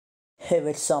Hey,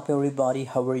 what's up everybody,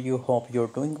 how are you? Hope you're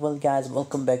doing well guys.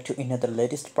 Welcome back to another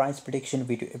latest price prediction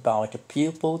video about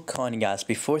peoplecoin guys.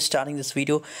 Before starting this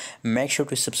video, make sure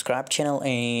to subscribe channel,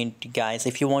 and guys,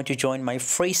 if you want to join my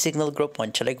free signal group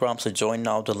on Telegram, so join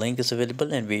now. The link is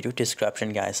available in video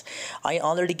description guys. I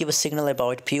already give a signal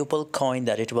about peoplecoin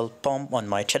that it will pump on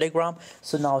my Telegram.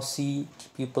 So now see,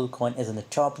 peoplecoin is in the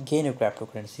top gainer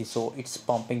cryptocurrency, so it's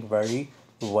pumping very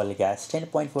well guys.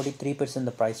 10.43%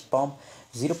 the price pump,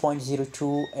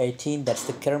 0.0218, that's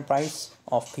the current price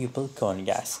of peoplecoin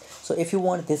guys. So if you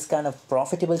want this kind of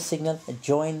profitable signal,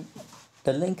 join.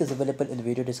 The link is available in the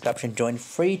video description. Join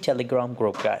free Telegram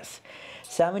group guys.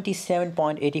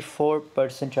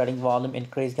 77.84% trading volume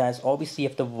increase guys. Obviously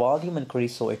if the volume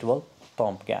increase, so it will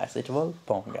pump guys, it will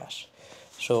pump guys.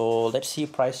 So let's see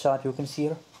price chart. You can see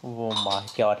here, oh my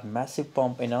god, massive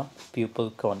pump in a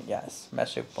peoplecoin guys,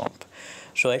 massive pump.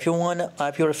 So if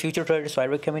you're a future trader, so I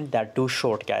recommend that do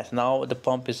short guys. Now the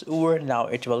pump is over, now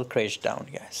it will crash down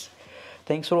guys.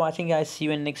 Thanks for watching guys. See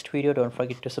you in next video. Don't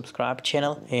forget to subscribe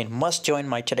channel and must join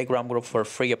my Telegram group for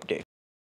free update.